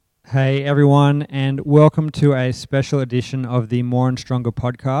Hey everyone, and welcome to a special edition of the More and Stronger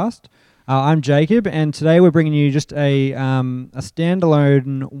podcast. I'm Jacob, and today we're bringing you just a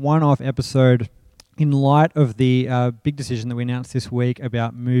standalone one-off episode in light of the big decision that we announced this week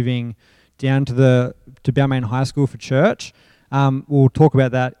about moving down to Balmain High School for church. We'll talk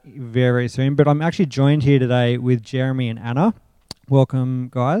about that very soon, but I'm actually joined here today with Jeremy and Anna. Welcome,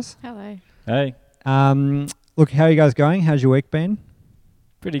 guys. Hello. Hey. Look, how are you guys going? How's your week been?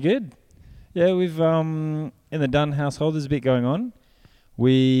 Pretty good. Yeah, we've in the Dunn household there's a bit going on.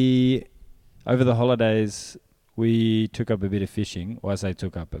 We over the holidays we took up a bit of fishing. Well, I say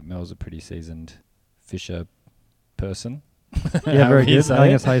took up, but Mel's a pretty seasoned fisher person. Yeah, very good. I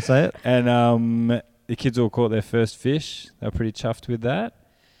think that's how you say it. And the kids all caught their first fish. They were pretty chuffed with that.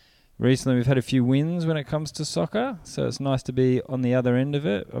 Recently, we've had a few wins when it comes to soccer, so it's nice to be on the other end of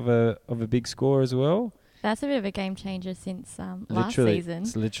it, of a big score as well. That's a bit of a game changer since last season.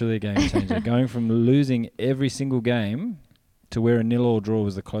 It's literally a game changer. Going from losing every single game to where a 0-0 draw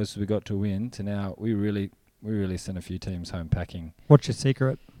was the closest we got to a win to now we really sent a few teams home packing. What's your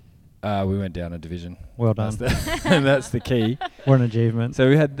secret? We went down a division. Well done. That's the key. What an achievement. So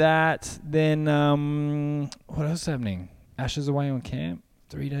we had that. Then what else is happening? Ashes away on camp.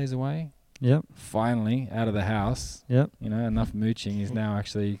 3 days away. Yep. Finally out of the house. Yep. You know, enough mooching. He's now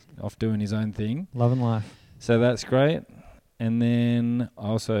actually off doing his own thing. Loving life. So that's great. And then I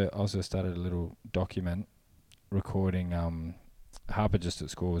also started a little document recording. Harper just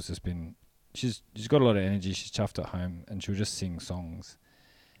at school has just been, she's got a lot of energy. She's chuffed at home and she'll just sing songs.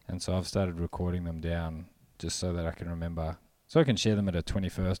 And so I've started recording them down just so that I can remember, so I can share them at a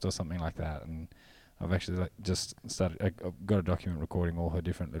 21st or something like that. And I've actually just started. I've got a document recording all her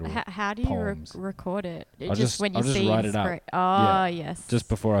different little. How do you record it? I'll just write it up. Oh, yes. Just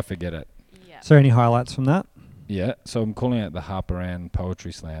before I forget it. Yeah. So any highlights from that? Yeah. So I'm calling it the Harper Ann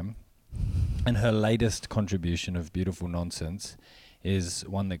Poetry Slam, and her latest contribution of beautiful nonsense is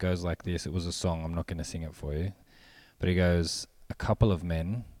one that goes like this. It was a song. I'm not going to sing it for you, but it goes: a couple of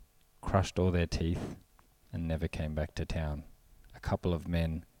men crushed all their teeth and never came back to town. A couple of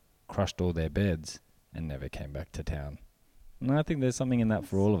men crushed all their beds and never came back to town. And I think there's something in that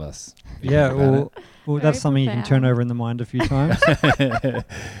for all of us. Yeah, well that's something you can turn over in the mind a few times.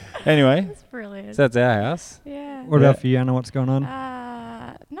 Anyway, That's brilliant. so that's our house. Yeah. What about for you, Anna? What's going on?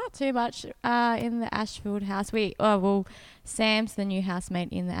 Not too much. In the Ashfield house, Sam's the new housemate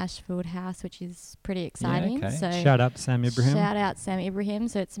in the Ashfield house, which is pretty exciting. okay. So Shout out to Sam Ibrahim. Shout out Sam Ibrahim.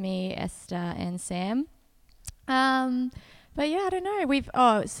 So it's me, Esther, and Sam. But yeah, I don't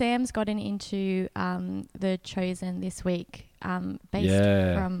know. Sam's gotten into The Chosen this week,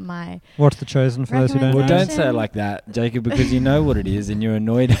 based from my. What's The Chosen for those who don't know? Well, don't say it like that, Jacob, because you know what it is and you're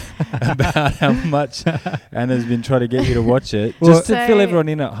annoyed about how much Anna's been trying to get you to watch it. Well, just to fill everyone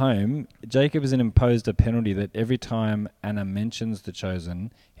in at home, Jacob has imposed a penalty that every time Anna mentions The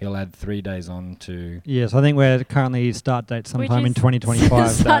Chosen, he'll add 3 days on to... Yes, I think we're currently start date sometime in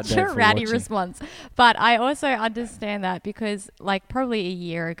 2025. Such a ratty response. But I also understand that because probably a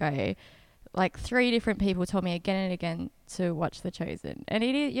year ago, 3 different people told me again and again to watch The Chosen. And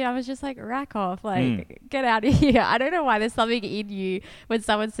it is, I was just like, rack off, get out of here. I don't know why there's something in you when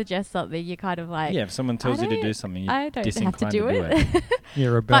someone suggests something, you kind of like... Yeah, if someone tells you to do something, I don't have to do it.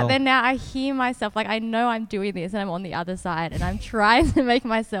 You're a rebel. But then now I hear myself, I know I'm doing this and I'm on the other side and I'm trying to make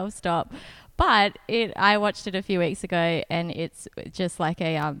myself stop. But I watched it a few weeks ago and it's just like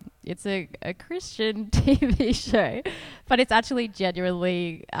it's a Christian TV show, but it's actually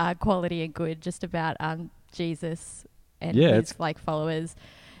genuinely quality and good, just about Jesus and his followers.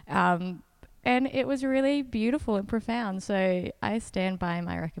 And it was really beautiful and profound. So I stand by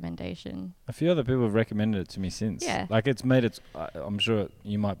my recommendation. A few other people have recommended it to me since. Yeah. It's made its... I'm sure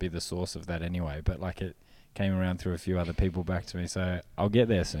you might be the source of that anyway, but it came around through a few other people back to me, so I'll get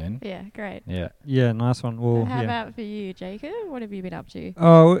there soon. Yeah, great. Yeah. Yeah, nice one. Well, How about for you, Jacob? What have you been up to?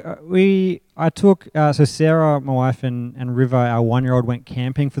 I took so Sarah, my wife, and River, our 1-year-old, went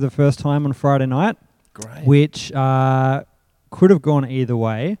camping for the first time on Friday night. Great. Which could have gone either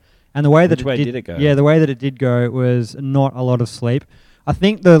way. And the way that did it go? Yeah, the way that it did go was not a lot of sleep. I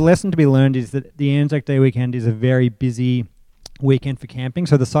think the lesson to be learned is that the Anzac Day weekend is a very busy weekend for camping.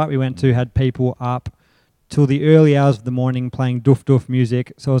 So the site we went to had people up till the early hours of the morning playing doof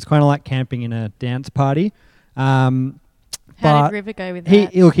music. So it's kind of like camping in a dance party. How did River go with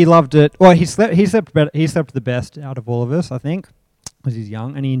that? He loved it. Well, he slept better. He slept the best out of all of us, I think, because he's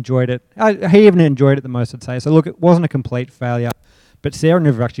young, and he enjoyed it. He even enjoyed it the most, I'd say. So look, it wasn't a complete failure, but Sarah and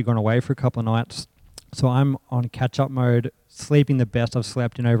River have actually gone away for a couple of nights. So I'm on catch-up mode, sleeping the best I've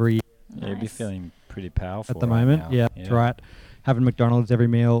slept in over a year. Yeah, you'd be feeling pretty powerful at the moment. now. Yeah, that's right. having McDonald's every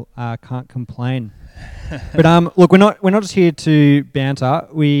meal. Can't complain. But look, we're not just here to banter.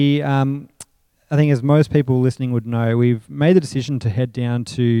 We I think, as most people listening would know, we've made the decision to head down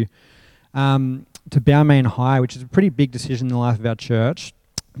to Balmain High, which is a pretty big decision in the life of our church.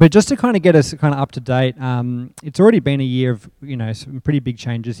 But just to kind of get us kind of up to date, it's already been a year of some pretty big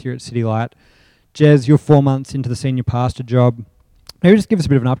changes here at City Light. Jez, you're 4 months into the senior pastor job. Maybe just give us a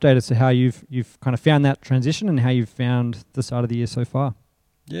bit of an update as to how you've kind of found that transition and how you've found the start of the year so far.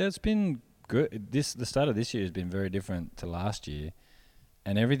 Yeah, it's been good. The start of this year has been very different to last year,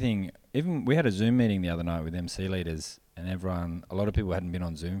 and everything. Even we had a Zoom meeting the other night with MC leaders, and a lot of people hadn't been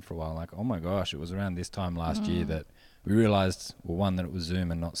on Zoom for a while. Like, oh my gosh, it was around this time last year that we realised, well, one, that it was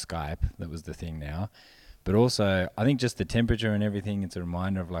Zoom and not Skype. That was the thing now. But also, I think just the temperature and everything, it's a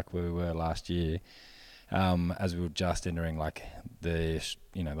reminder of like where we were last year, as we were just entering like the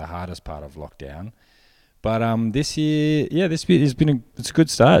hardest part of lockdown. But this year, this year has been it's a good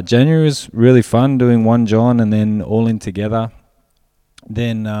start. January was really fun, doing 1 John and then all in together.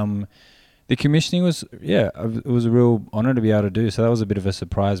 Then the commissioning was, it was a real honour to be able to do. So that was a bit of a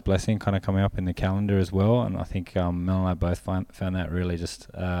surprise blessing kind of coming up in the calendar as well. And I think Mel and I both found that really just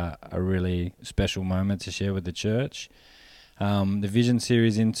a really special moment to share with the church. The Vision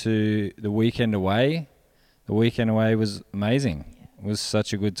series into the weekend away. The weekend away was amazing. It was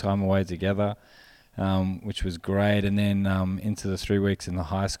such a good time away together, which was great. And then into the 3 weeks in the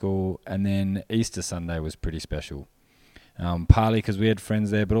high school. And then Easter Sunday was pretty special. Partly because we had friends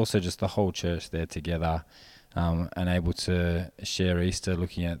there, but also just the whole church there together, and able to share Easter,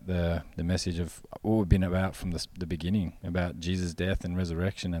 looking at the message of what we've been about from the beginning, about Jesus' death and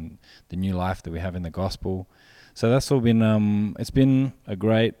resurrection and the new life that we have in the gospel. So that's all been, it's been a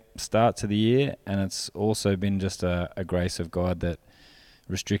great start to the year, and it's also been just a grace of God that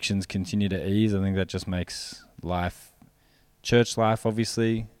restrictions continue to ease. I think that just makes life, church life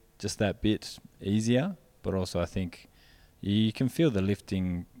obviously, just that bit easier, but also I think you can feel the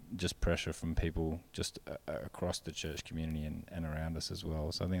lifting just pressure from people just across the church community and around us as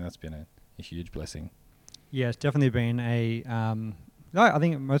well. So I think that's been a huge blessing. Yeah, it's definitely been I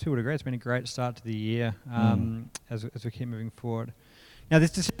think most people would agree, it's been a great start to the year as we keep moving forward. Now,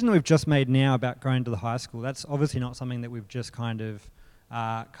 this decision that we've just made now about going to the high school, that's obviously not something that we've just kind of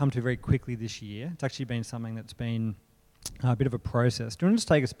come to very quickly this year. It's actually been something that's been a bit of a process. Do you want to just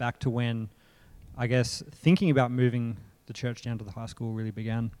take us back to when, I guess, thinking about moving the church down to the high school really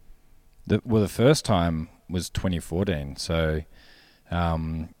began? The first time was 2014. So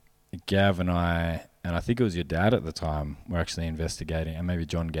Gav and I think it was your dad at the time, were actually investigating, and maybe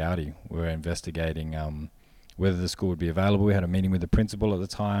John Gowdy, were investigating whether the school would be available. We had a meeting with the principal at the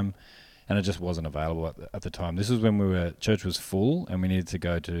time, and it just wasn't available at the time. This was when church was full, and we needed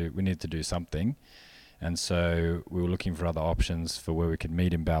to do something. And so we were looking for other options for where we could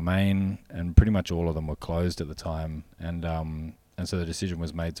meet in Balmain, and pretty much all of them were closed at the time. And so the decision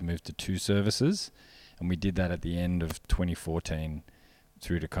was made to move to 2 services, and we did that at the end of 2014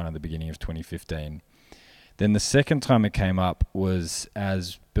 through to kind of the beginning of 2015. Then the second time it came up was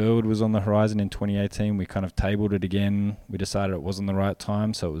as Burwood was on the horizon in 2018. We kind of tabled it again. We decided it wasn't the right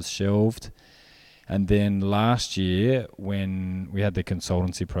time, so it was shelved. And then last year, when we had the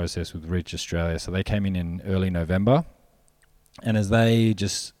consultancy process with Reach Australia, so they came in early November, and as they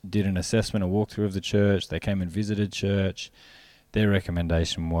just did an assessment, a walkthrough of the church, they came and visited church. Their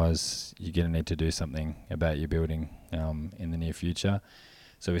recommendation was, you're going to need to do something about your building in the near future.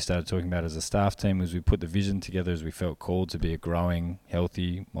 So we started talking about it as a staff team, as we put the vision together, as we felt called to be a growing,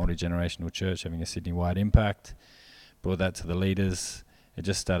 healthy, multi-generational church having a Sydney-wide impact. Brought that to the leaders. It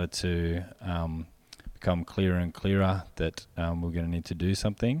just started to become clearer and clearer that we're going to need to do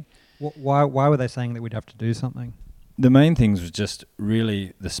something. Why were they saying that we'd have to do something? The main things was just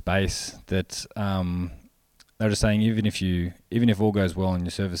really the space that they were just saying, even if all goes well and your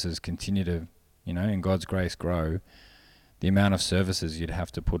services continue to, in God's grace grow, the amount of services you'd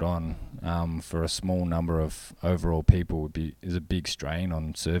have to put on for a small number of overall people is a big strain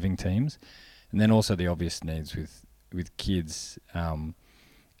on serving teams. And then also the obvious needs with kids,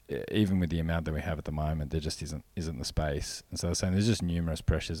 even with the amount that we have at the moment, there just isn't the space. And so I was saying there's just numerous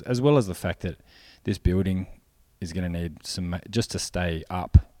pressures, as well as the fact that this building is going to need just to stay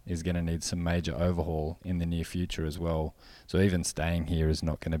up, is going to need some major overhaul in the near future as well. So even staying here is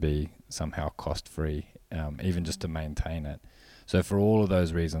not going to be somehow cost-free, even just to maintain it. So for all of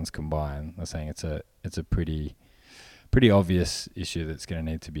those reasons combined, I'm saying it's a pretty obvious issue that's going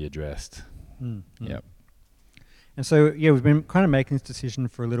to need to be addressed. Yep. And so, we've been kind of making this decision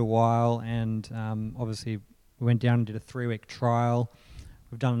for a little while, and obviously we went down and did a 3-week trial.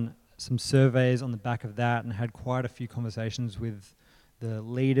 We've done some surveys on the back of that and had quite a few conversations with the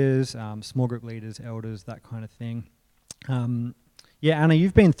leaders, small group leaders, elders, that kind of thing. Anna,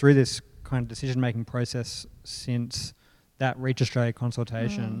 you've been through this kind of decision-making process since that Reach Australia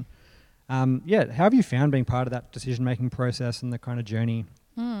consultation. How have you found being part of that decision-making process and the kind of journey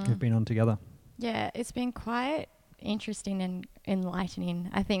you've been on together? Yeah, it's been quite interesting and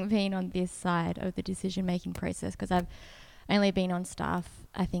enlightening, I think, being on this side of the decision-making process, because I've only been on staff,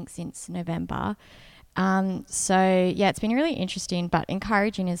 I think, since November. It's been really interesting but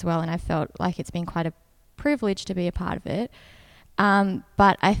encouraging as well, and I felt like it's been quite a privilege to be a part of it.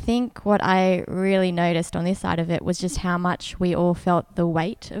 But I think what I really noticed on this side of it was just how much we all felt the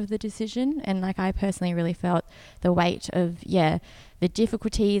weight of the decision. And like I personally really felt the weight of, the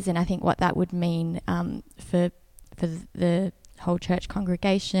difficulties, and I think what that would mean for the whole church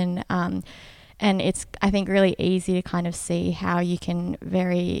congregation. And it's, I think, really easy to kind of see how you can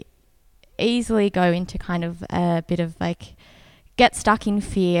very easily go into kind of a bit of like get stuck in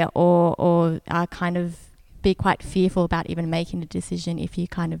fear or kind of be quite fearful about even making a decision if you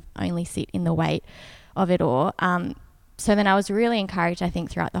kind of only sit in the weight of it all. So then I was really encouraged, I think,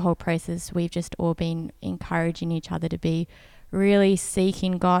 throughout the whole process. We've just all been encouraging each other to be really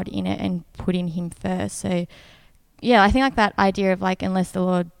seeking God in it and putting him first. So I think like that idea of like, unless the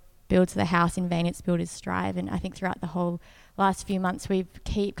Lord builds the house, in vain its builders strive. And I think throughout the whole last few months, we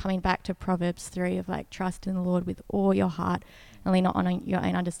keep coming back to Proverbs 3 of like, trust in the Lord with all your heart and lean not on your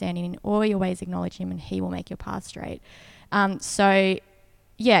own understanding. In all your ways acknowledge him and he will make your path straight. That's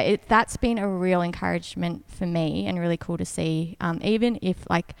been a real encouragement for me and really cool to see. Even if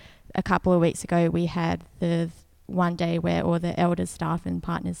like a couple of weeks ago we had the one day where all the elders, staff and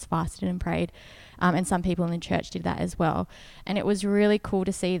partners fasted and prayed, and some people in the church did that as well. And it was really cool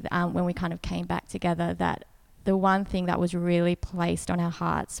to see when we kind of came back together that the one thing that was really placed on our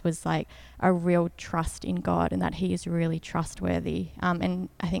hearts was like a real trust in God and that he is really trustworthy. And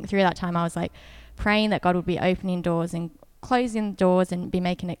I think through that time I was like praying that God would be opening doors and closing doors and be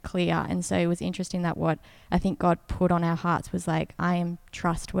making it clear. And so it was interesting that what I think God put on our hearts was like, I am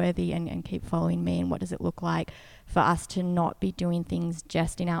trustworthy and keep following me. And what does it look like for us to not be doing things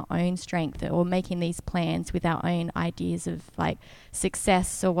just in our own strength or making these plans with our own ideas of like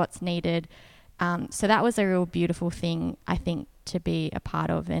success or what's needed. So that was a real beautiful thing, I think, to be a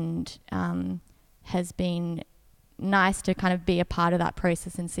part of, and has been nice to kind of be a part of that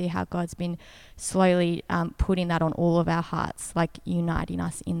process and see how God's been slowly putting that on all of our hearts, like uniting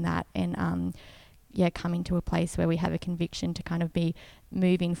us in that, and coming to a place where we have a conviction to kind of be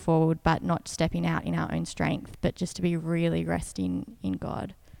moving forward but not stepping out in our own strength, but just to be really resting in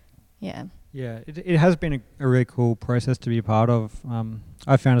God. It has been a really cool process to be a part of.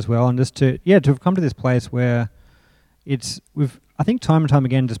 I found as well, and just to have come to this place where we've I think time and time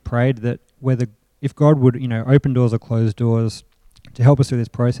again just prayed that if God would open doors or close doors to help us through this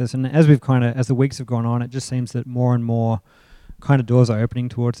process. And as the weeks have gone on, it just seems that more and more kind of doors are opening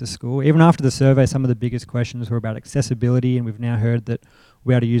towards the school. Even after the survey, some of the biggest questions were about accessibility, and we've now heard that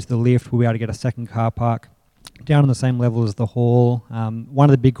we'll be able to use the lift, we'll be able to get a second car park down on the same level as the hall. One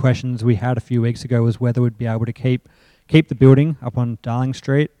of the big questions we had a few weeks ago was whether we'd be able to keep the building up on Darling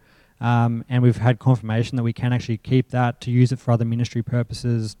Street, and we've had confirmation that we can actually keep that to use it for other ministry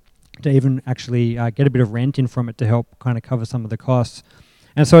purposes, to even actually get a bit of rent in from it to help kind of cover some of the costs.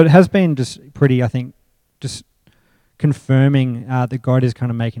 And so it has been just pretty, I think, just confirming that God is kind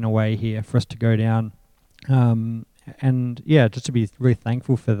of making a way here for us to go down. Just to be really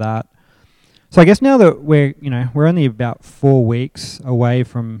thankful for that. So I guess now that we're only about 4 weeks away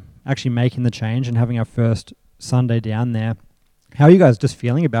from actually making the change and having our first Sunday down there, how are you guys just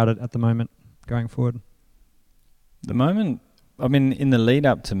feeling about it at the moment going forward? The moment, I mean, in the lead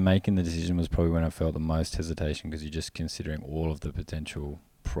up to making the decision was probably when I felt the most hesitation, because you're just considering all of the potential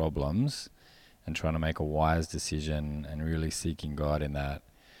problems and trying to make a wise decision and really seeking God in that.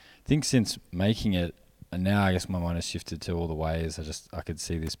 I think since making it, and now I guess my mind has shifted to all the ways I could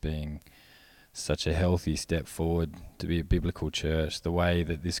see this being such a healthy step forward to be a biblical church, the way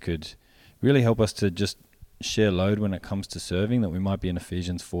that this could really help us to just share load when it comes to serving, that we might be an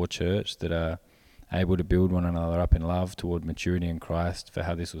Ephesians 4 church that are able to build one another up in love toward maturity in Christ, for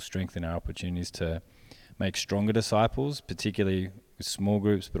how this will strengthen our opportunities to make stronger disciples, particularly with small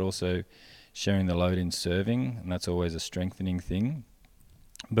groups, but also sharing the load in serving, and that's always a strengthening thing.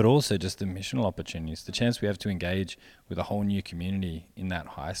 But also just the missional opportunities, the chance we have to engage with a whole new community in that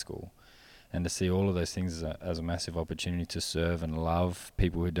high school, and to see all of those things as a massive opportunity to serve and love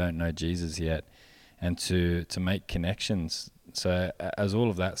people who don't know Jesus yet, and to make connections. So as all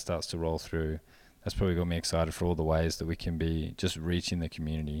of that starts to roll through, that's probably got me excited for all the ways that we can be just reaching the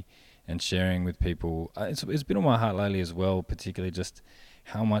community and sharing with people. It's been on my heart lately as well, particularly just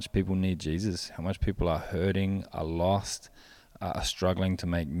how much people need Jesus, how much people are hurting, are lost, are struggling to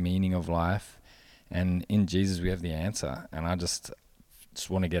make meaning of life. And in Jesus, we have the answer. And I just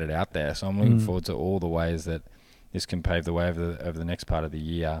want to get it out there. So I'm looking forward to all the ways that this can pave the way over the next part of the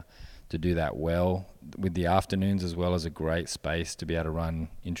year to do that well, with the afternoons as well as a great space to be able to run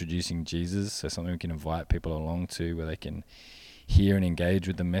Introducing Jesus. So something we can invite people along to where they can hear and engage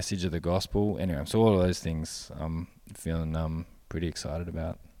with the message of the gospel. Anyway, so all of those things I'm feeling pretty excited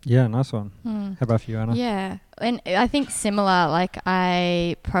about. Yeah, nice one. How about you, Anna? Yeah, and I think similar, like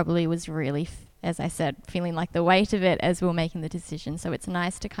I probably was really, as I said, feeling like the weight of it as we were making the decision. So it's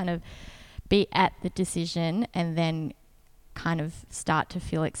nice to kind of be at the decision and then kind of start to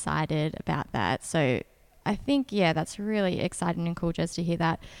feel excited about that. So I think, yeah, that's really exciting and cool just to hear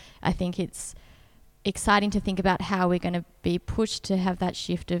that. I think it's exciting to think about how we're going to be pushed to have that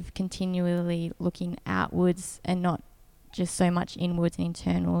shift of continually looking outwards and not just so much inwards and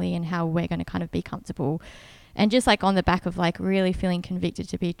internally, and how we're going to kind of be comfortable. And just like on the back of like really feeling convicted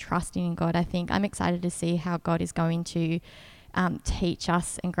to be trusting in God, I think I'm excited to see how God is going to teach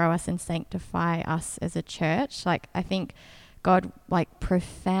us and grow us and sanctify us as a church. Like I think God like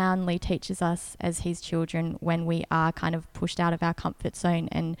profoundly teaches us as his children when we are kind of pushed out of our comfort zone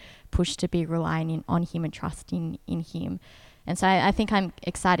and pushed to be relying on him and trusting in him. And so I think I'm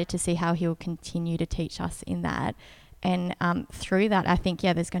excited to see how he'll continue to teach us in that. And through that, I think,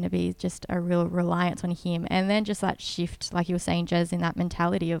 yeah, there's going to be just a real reliance on him. And then just that shift, like you were saying, Jez, in that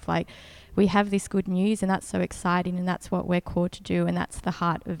mentality of like, we have this good news and that's so exciting and that's what we're called to do and that's the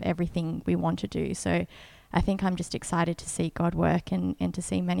heart of everything we want to do. So I think I'm just excited to see God work and to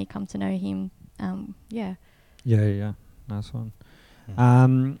see many come to know him. Yeah. Yeah. Nice one.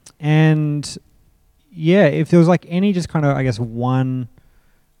 And yeah, if there was like any just kind of, I guess, one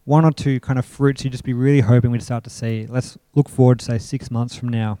or two kind of fruits you'd just be really hoping we'd start to see. Let's look forward to, say, 6 months from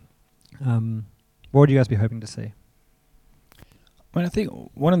now. What would you guys be hoping to see? Well, I think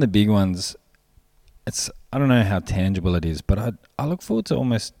one of the big ones, I don't know how tangible it is, but I look forward to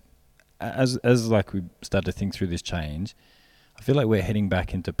almost, as like we start to think through this change, I feel like we're heading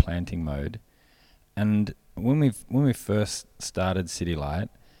back into planting mode. And when we first started City Light,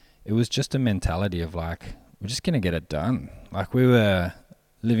 it was just a mentality of like, we're just going to get it done. Like we were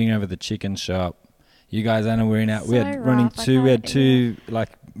living over the chicken shop. You guys, Anna, we had two like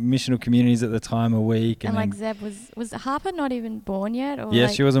missional communities at the time a week. And like Zeb was Harper not even born yet? Or yeah,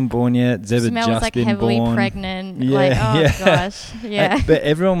 like she wasn't born yet. Zeb had just like been heavily born. pregnant. Yeah, like, oh gosh. Yeah. But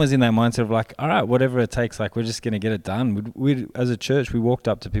everyone was in that mindset of like, all right, whatever it takes, like we're just going to get it done. We as a church, we walked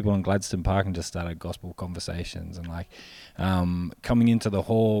up to people in Gladstone Park and just started gospel conversations. And like coming into the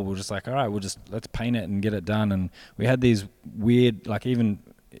hall, we're just like, all right, let's paint it and get it done. And we had these weird, like even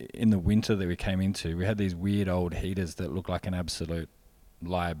in the winter that we came into, we had these weird old heaters that looked like an absolute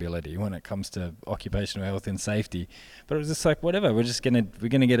liability when it comes to occupational health and safety. But it was just like, whatever, we're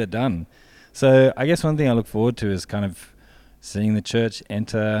gonna get it done. So I guess one thing I look forward to is kind of seeing the church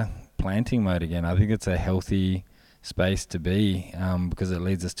enter planting mode again. I think it's a healthy space to be because it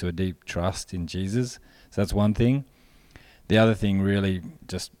leads us to a deep trust in Jesus. So that's one thing. The other thing really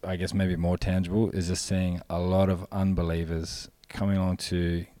just, I guess maybe more tangible, is just seeing a lot of unbelievers coming on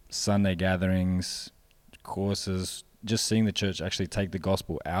to Sunday gatherings, courses, just seeing the church actually take the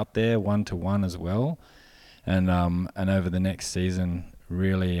gospel out there one-to-one as well. And over the next season,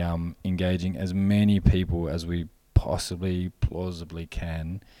 really engaging as many people as we possibly, plausibly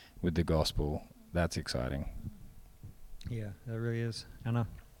can with the gospel. That's exciting. Yeah, that really is. Anna?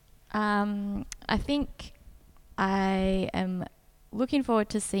 I think I am looking forward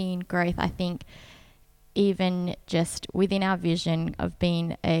to seeing growth. I think even just within our vision of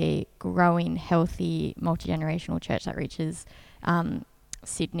being a growing, healthy, multi-generational church that reaches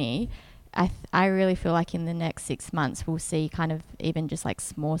Sydney, I really feel like in the next 6 months we'll see kind of even just like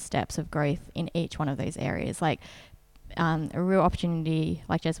small steps of growth in each one of those areas. Like a real opportunity,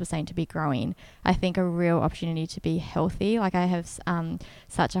 like Jez was saying, to be growing. I think a real opportunity to be healthy. Like I have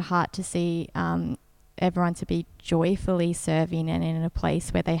such a heart to see everyone to be joyfully serving and in a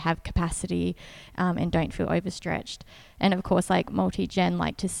place where they have capacity and don't feel overstretched. And of course, like multi-gen,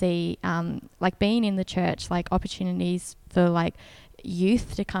 like to see like being in the church, like opportunities for like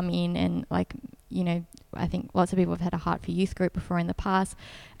youth to come in and like, you know, I think lots of people have had a heart for youth group before in the past,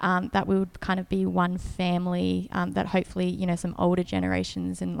 that we would kind of be one family, that hopefully, you know, some older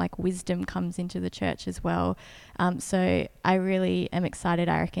generations and like wisdom comes into the church as well. So I really am excited,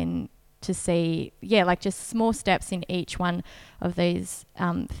 I reckon, to see, like just small steps in each one of these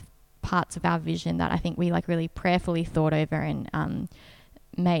parts of our vision that I think we like really prayerfully thought over and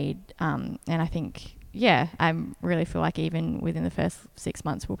made. And I think, yeah, I really feel like even within the first 6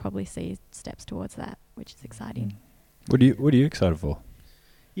 months, we'll probably see steps towards that, which is exciting. What are you excited for?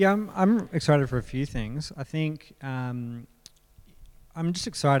 Yeah, I'm excited for a few things. I think I'm just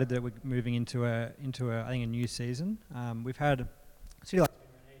excited that we're moving into I think a new season. We've had City Light's been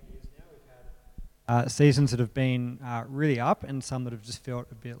around 8 years now. We've had seasons that have been really up and some that have just felt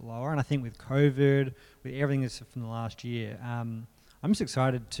a bit lower. And I think with COVID, with everything that's from the last year, I'm just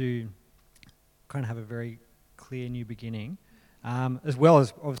excited to kind of have a very clear new beginning, as well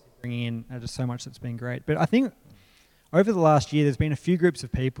as obviously bringing in just so much that's been great. But I think over the last year, there's been a few groups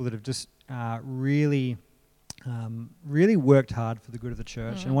of people that have just really worked hard for the good of the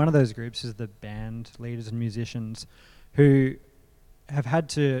church. And one of those groups is the band leaders and musicians who have had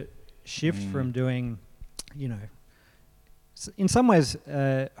to shift from doing, in some ways,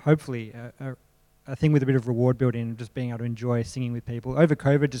 hopefully, a thing with a bit of reward building, just being able to enjoy singing with people. Over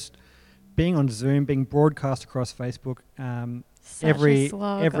COVID, just being on Zoom, being broadcast across Facebook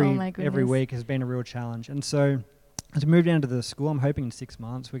every week has been a real challenge. And so as we move down to the school, I'm hoping in 6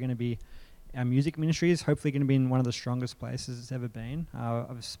 months our music ministry is hopefully going to be in one of the strongest places it's ever been.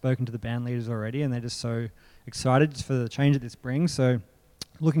 I've spoken to the band leaders already, and they're just so excited for the change that this brings. So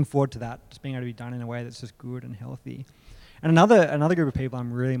looking forward to that, just being able to be done in a way that's just good and healthy. And another group of people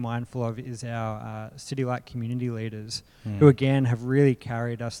I'm really mindful of is our City Light community leaders, who again have really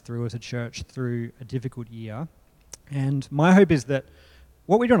carried us through as a church through a difficult year. And my hope is that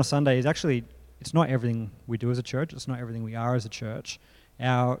what we do on a Sunday is actually, it's not everything we do as a church, it's not everything we are as a church.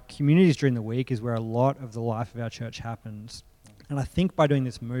 Our communities during the week is where a lot of the life of our church happens. And I think by doing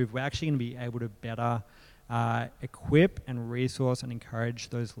this move, we're actually going to be able to better equip and resource and encourage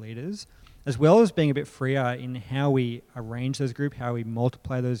those leaders, as well as being a bit freer in how we arrange those groups, how we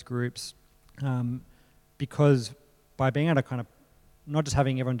multiply those groups, because by being able to kind of not just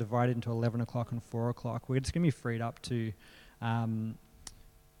having everyone divided into 11 o'clock and 4 o'clock, we're just going to be freed up to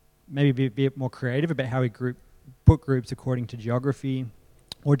maybe be a bit more creative about how we put groups according to geography,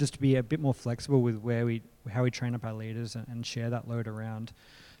 or just to be a bit more flexible with how we train up our leaders and share that load around.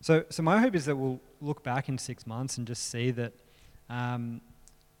 So my hope is that we'll look back in 6 months and just see that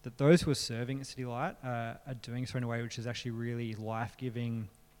that those who are serving at City Light are doing so in a way which is actually really life-giving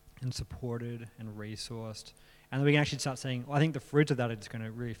and supported and resourced. And we can actually start seeing, I think the fruit of that is going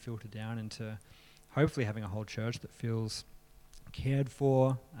to really filter down into hopefully having a whole church that feels cared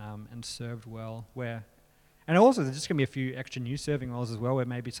for and served well. And also there's just going to be a few extra new serving roles as well, where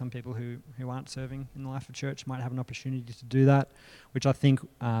maybe some people who aren't serving in the life of church might have an opportunity to do that, which I think,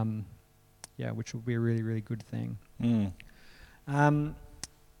 which will be a really, really good thing.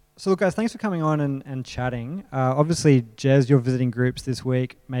 So look, guys, thanks for coming on and chatting. Obviously, Jez, you're visiting groups this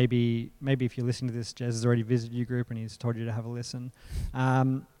week. Maybe if you're listening to this, Jez has already visited your group and he's told you to have a listen.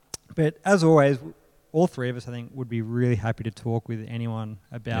 But as always, all three of us, I think, would be really happy to talk with anyone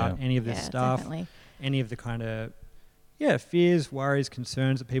about any of this stuff, definitely. Any of the kind of fears, worries,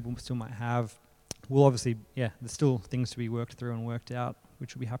 concerns that people still might have. We'll obviously, there's still things to be worked through and worked out,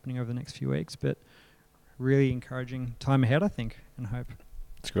 which will be happening over the next few weeks. But really encouraging time ahead, I think, and hope.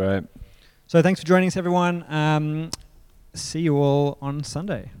 It's great. So thanks for joining us, everyone. See you all on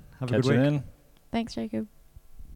Sunday. Have a good week. Catch you then. Thanks, Jacob.